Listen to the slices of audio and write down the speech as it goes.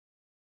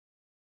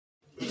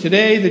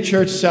Today, the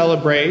church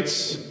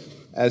celebrates,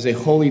 as a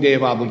holy day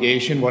of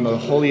obligation, one of the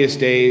holiest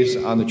days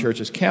on the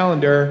church's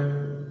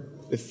calendar,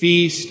 the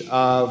Feast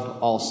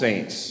of All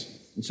Saints.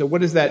 And so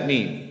what does that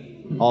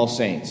mean, All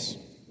Saints?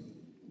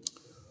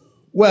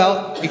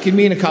 Well, it can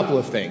mean a couple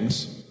of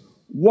things.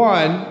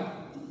 One,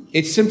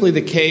 it's simply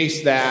the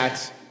case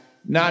that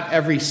not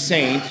every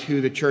saint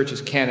who the church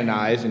has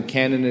canonized, and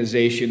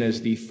canonization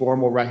is the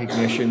formal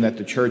recognition that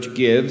the church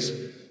gives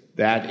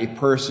that a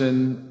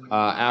person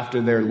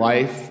after their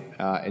life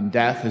and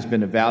death has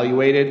been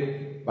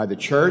evaluated by the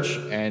church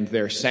and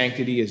their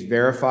sanctity is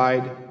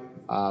verified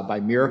by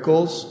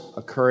miracles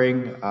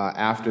occurring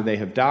after they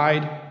have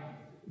died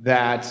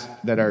that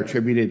are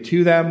attributed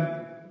to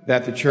them,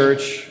 that the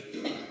church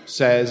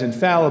says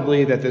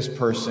infallibly that this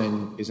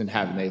person is in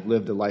heaven. They've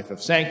lived a life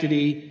of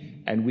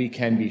sanctity, and we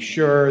can be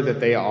sure that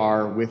they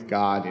are with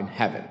God in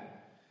heaven.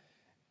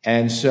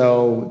 And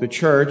so the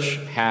church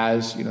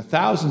has,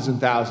 thousands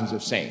and thousands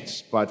of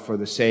saints, but for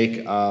the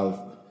sake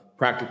of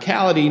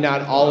practicality,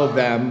 not all of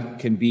them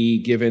can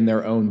be given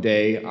their own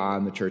day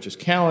on the church's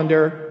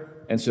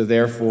calendar, and so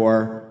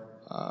therefore,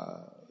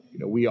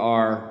 we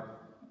are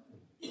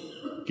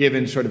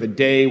given sort of a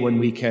day when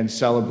we can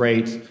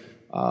celebrate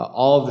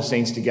all of the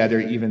saints together,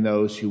 even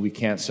those who we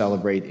can't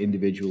celebrate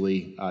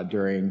individually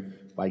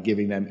by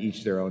giving them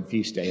each their own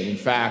feast day. And in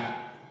fact,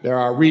 there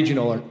are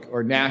regional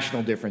or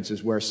national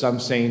differences where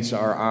some saints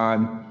are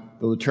on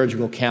the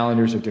liturgical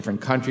calendars of different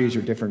countries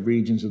or different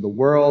regions of the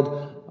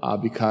world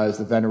because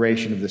the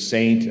veneration of the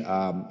saint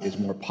is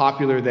more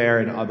popular there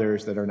and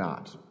others that are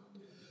not.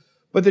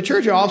 But the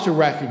church also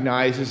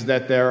recognizes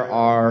that there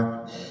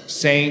are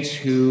saints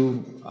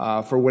who,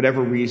 for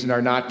whatever reason,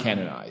 are not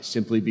canonized,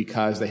 simply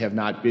because they have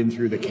not been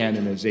through the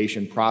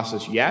canonization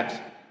process yet.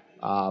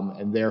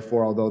 And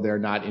therefore, although they're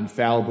not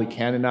infallibly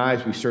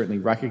canonized, we certainly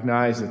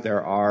recognize that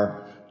there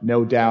are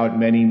no doubt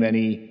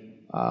many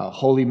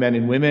holy men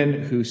and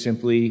women who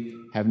simply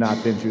have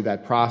not been through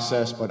that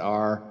process, but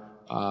are,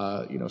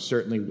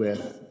 certainly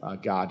with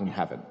God in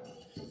heaven.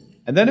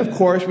 And then, of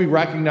course, we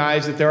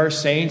recognize that there are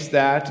saints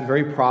that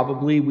very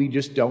probably we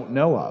just don't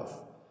know of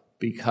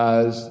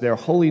because their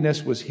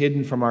holiness was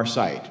hidden from our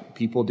sight.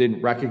 People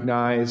didn't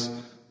recognize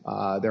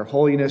their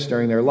holiness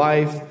during their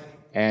life,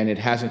 and it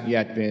hasn't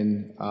yet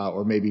been,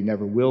 or maybe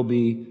never will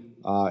be,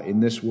 in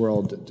this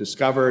world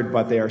discovered,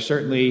 but they are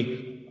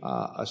certainly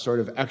a sort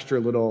of extra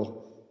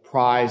little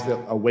prize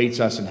that awaits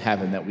us in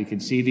heaven, that we can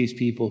see these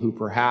people who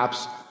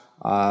perhaps,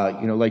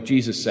 like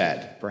Jesus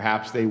said,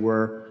 perhaps they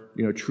were,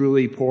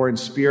 truly poor in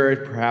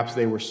spirit, perhaps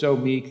they were so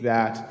meek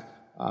that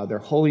their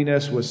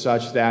holiness was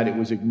such that it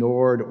was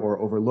ignored or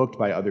overlooked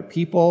by other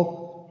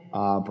people.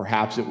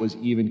 Perhaps it was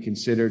even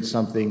considered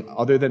something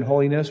other than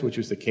holiness, which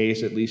was the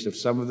case at least of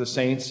some of the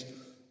saints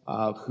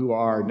who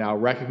are now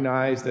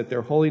recognized that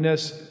their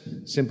holiness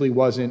simply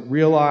wasn't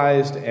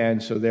realized,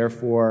 and so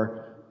therefore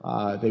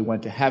they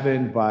went to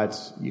heaven,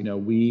 but,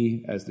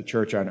 we, as the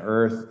church on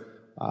earth,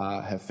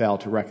 have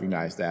failed to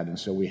recognize that. And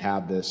so we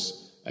have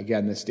this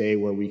day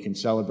where we can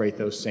celebrate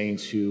those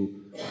saints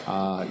who,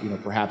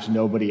 perhaps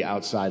nobody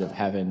outside of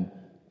heaven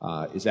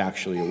is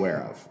actually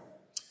aware of.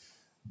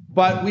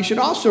 But we should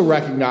also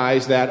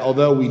recognize that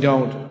although we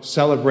don't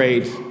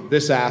celebrate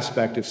this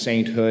aspect of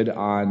sainthood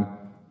on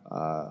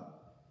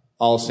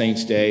All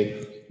Saints'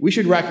 Day, we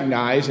should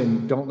recognize,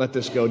 and don't let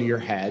this go to your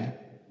head,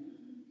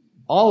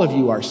 all of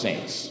you are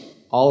saints.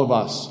 All of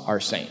us are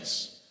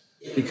saints.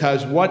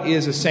 Because what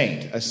is a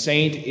saint? A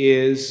saint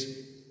is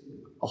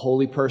a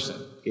holy person.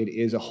 It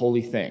is a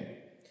holy thing.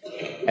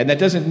 And that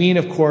doesn't mean,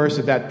 of course,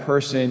 that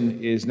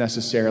person is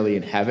necessarily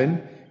in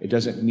heaven. It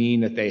doesn't mean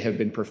that they have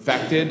been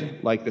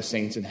perfected like the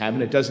saints in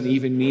heaven. It doesn't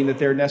even mean that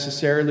they're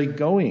necessarily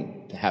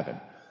going to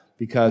heaven.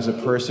 Because a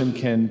person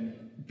can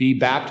be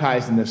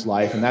baptized in this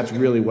life, and that's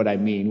really what I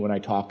mean when I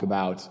talk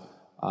about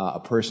a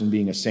person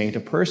being a saint.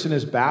 A person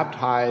is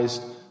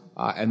baptized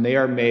and they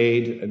are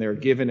made and they're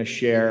given a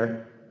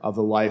share of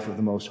the life of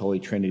the Most Holy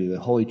Trinity. The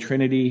Holy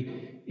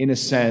Trinity, in a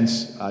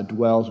sense,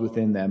 dwells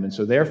within them. And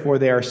so therefore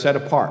they are set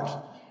apart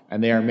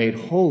and they are made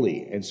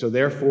holy. And so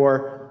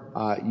therefore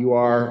you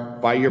are,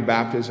 by your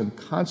baptism,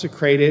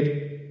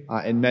 consecrated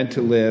and meant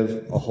to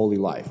live a holy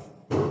life.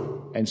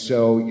 And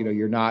so,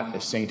 you're not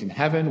a saint in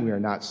heaven. We are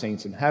not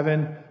saints in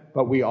heaven,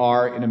 but we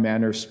are, in a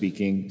manner of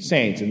speaking,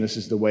 saints. And this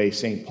is the way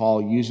St.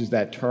 Paul uses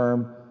that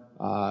term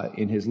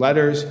in his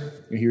letters.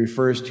 He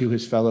refers to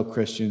his fellow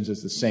Christians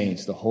as the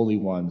saints, the holy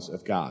ones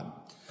of God.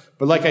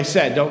 But like I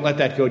said, don't let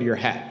that go to your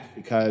head,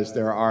 because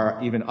there are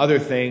even other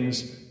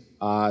things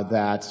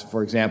that,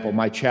 for example,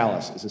 my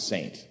chalice is a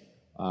saint.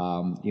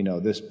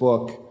 This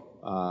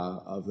book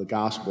of the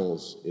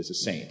Gospels is a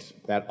saint.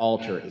 That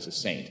altar is a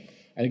saint.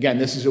 And again,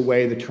 this is a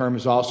way the term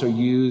is also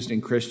used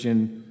in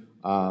Christianity,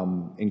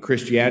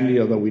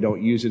 although we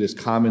don't use it as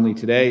commonly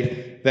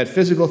today, that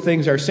physical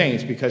things are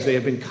saints because they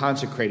have been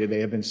consecrated.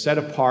 They have been set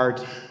apart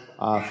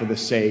for the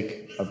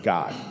sake of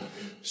God.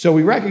 So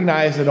we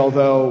recognize that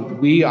although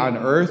we on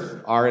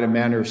earth are, in a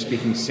manner of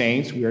speaking,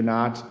 saints, we are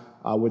not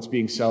what's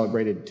being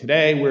celebrated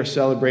today. We're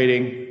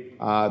celebrating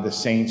the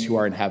saints who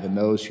are in heaven,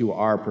 those who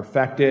are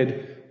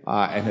perfected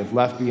and have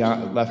left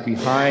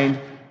behind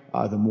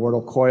the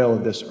mortal coil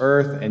of this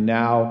earth, and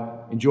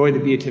now enjoy the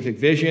beatific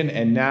vision,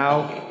 and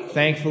now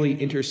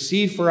thankfully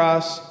intercede for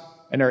us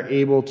and are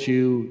able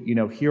to,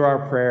 hear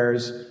our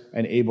prayers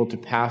and able to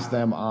pass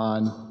them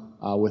on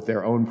with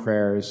their own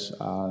prayers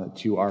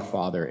to our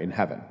Father in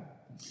heaven.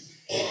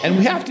 And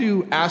we have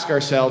to ask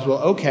ourselves, well,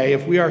 okay,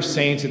 if we are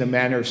saints in a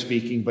manner of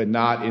speaking, but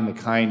not in the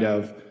kind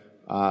of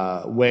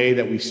way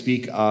that we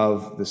speak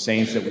of the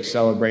saints that we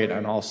celebrate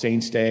on All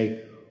Saints'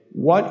 Day,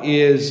 what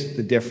is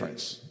the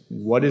difference?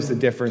 What is the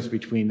difference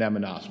between them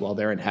and us? Well,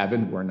 they're in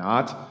heaven, we're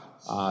not.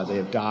 They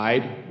have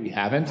died, we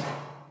haven't.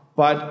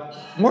 But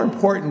more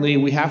importantly,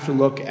 we have to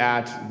look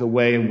at the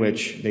way in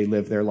which they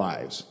live their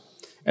lives.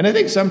 And I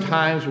think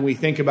sometimes when we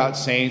think about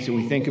saints and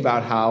we think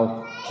about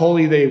how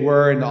holy they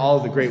were and all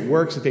of the great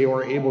works that they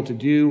were able to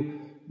do,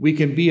 we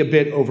can be a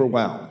bit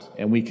overwhelmed.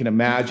 And we can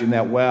imagine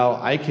that, well,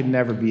 I can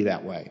never be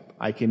that way.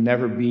 I can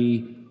never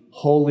be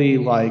holy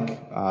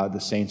like the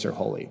saints are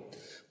holy.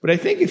 But I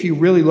think if you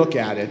really look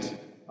at it,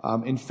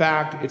 in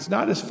fact, it's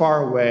not as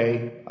far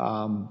away,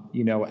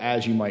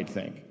 as you might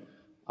think.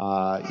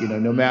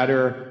 No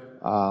matter,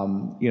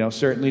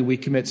 certainly we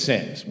commit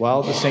sins.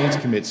 Well, the saints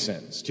commit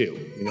sins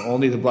too.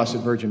 Only the Blessed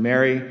Virgin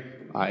Mary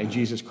and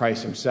Jesus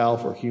Christ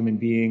himself were human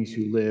beings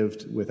who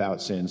lived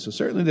without sin. So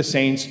certainly the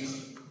saints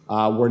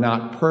were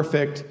not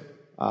perfect,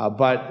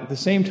 but at the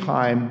same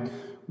time,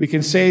 we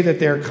can say that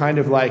they're kind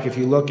of like, if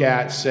you look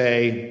at,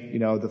 say,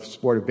 the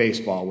sport of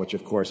baseball, which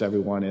of course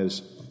everyone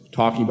is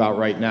talking about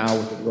right now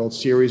with the World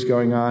Series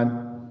going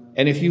on.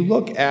 And if you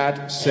look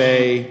at,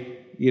 say,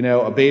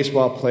 a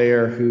baseball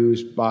player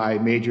who's by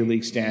major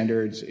league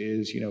standards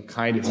is,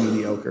 kind of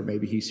mediocre.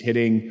 Maybe he's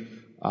hitting,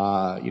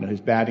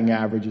 his batting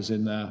average is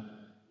in the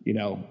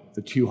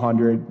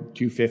 200,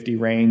 250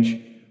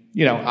 range.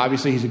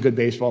 Obviously he's a good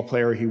baseball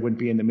player. He wouldn't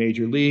be in the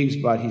major leagues,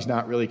 but he's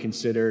not really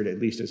considered, at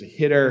least as a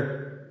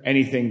hitter,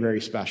 anything very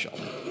special.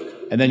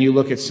 And then you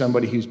look at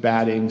somebody who's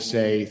batting,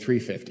 say,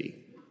 350.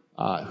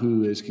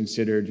 Who is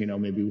considered,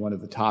 maybe one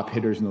of the top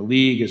hitters in the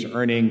league, is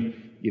earning,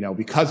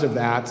 because of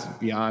that,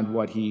 beyond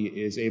what he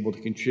is able to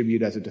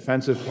contribute as a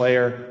defensive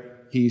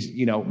player, he's,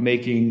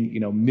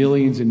 making,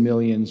 millions and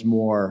millions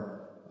more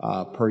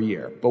per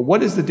year. But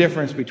what is the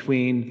difference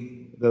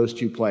between those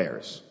two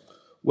players?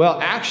 Well,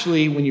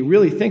 actually, when you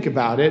really think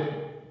about it,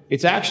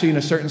 it's actually, in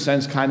a certain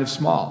sense, kind of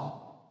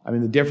small. I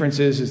mean, the difference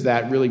is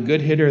that really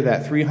good hitter,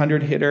 that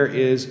 300 hitter,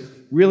 is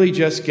really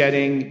just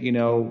getting,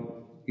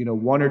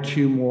 one or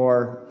two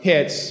more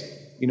hits,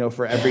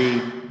 for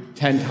every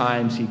 10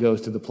 times he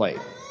goes to the plate.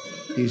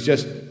 He's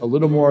just a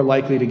little more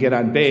likely to get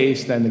on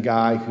base than the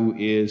guy who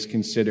is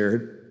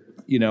considered,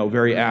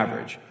 very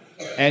average.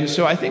 And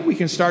so I think we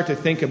can start to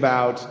think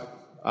about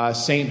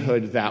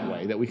sainthood that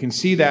way, that we can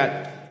see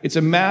that it's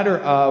a matter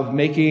of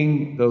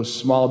making those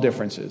small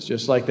differences,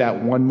 just like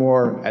that one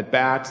more at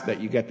bat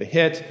that you get the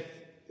hit,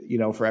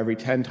 for every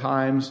 10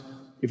 times.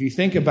 If you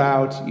think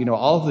about,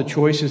 all of the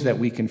choices that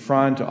we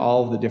confront,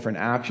 all of the different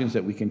actions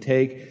that we can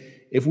take,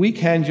 if we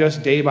can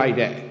just day by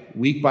day,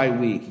 week by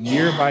week,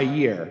 year by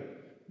year,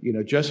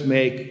 just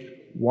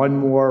make one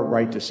more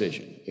right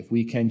decision, if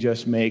we can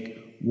just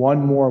make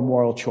one more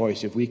moral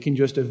choice, if we can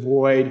just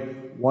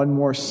avoid one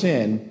more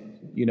sin,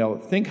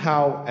 think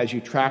how, as you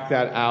track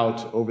that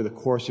out over the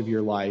course of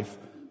your life,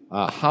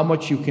 how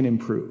much you can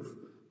improve,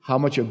 how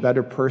much a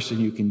better person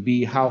you can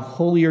be, how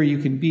holier you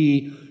can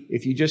be,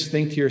 if you just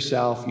think to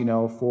yourself,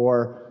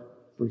 for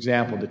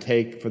example, to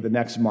take for the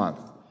next month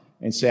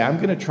and say, I'm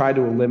going to try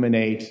to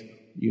eliminate,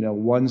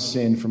 one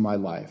sin from my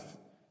life.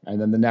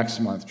 And then the next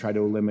month, try to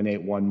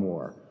eliminate one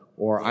more.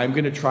 Or I'm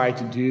going to try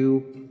to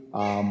do,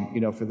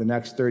 for the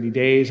next 30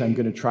 days, I'm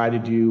going to try to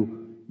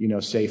do,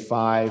 say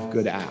 5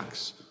 good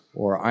acts.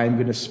 Or I'm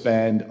going to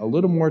spend a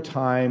little more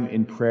time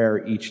in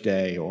prayer each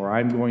day. Or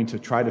I'm going to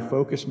try to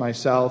focus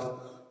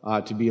myself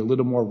to be a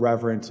little more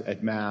reverent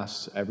at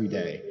Mass every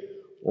day.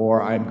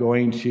 Or I'm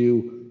going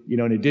to, in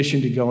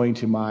addition to going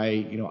to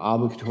my,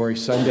 obligatory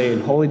Sunday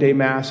and Holy Day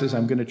Masses,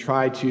 I'm going to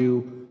try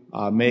to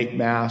make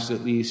Mass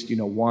at least,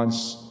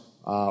 once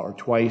or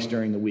twice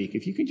during the week.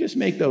 If you can just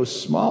make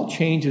those small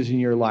changes in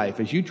your life,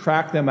 as you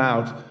track them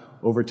out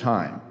over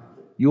time,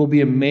 you will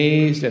be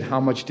amazed at how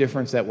much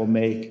difference that will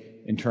make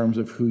in terms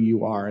of who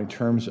you are, in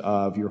terms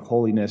of your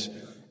holiness.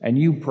 And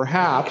you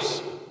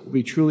perhaps will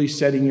be truly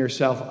setting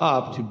yourself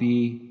up to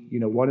be,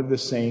 one of the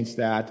saints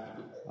that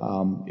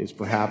is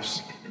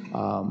perhaps,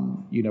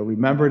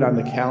 remembered on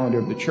the calendar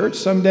of the church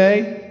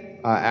someday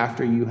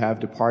after you have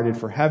departed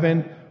for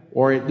heaven,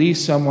 or at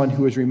least someone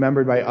who is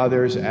remembered by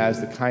others as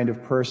the kind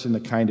of person, the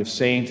kind of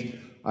saint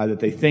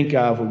that they think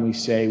of when we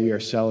say we are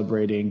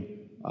celebrating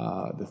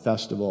the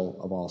festival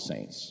of all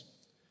saints.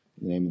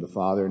 In the name of the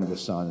Father, and of the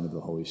Son, and of the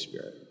Holy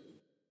Spirit.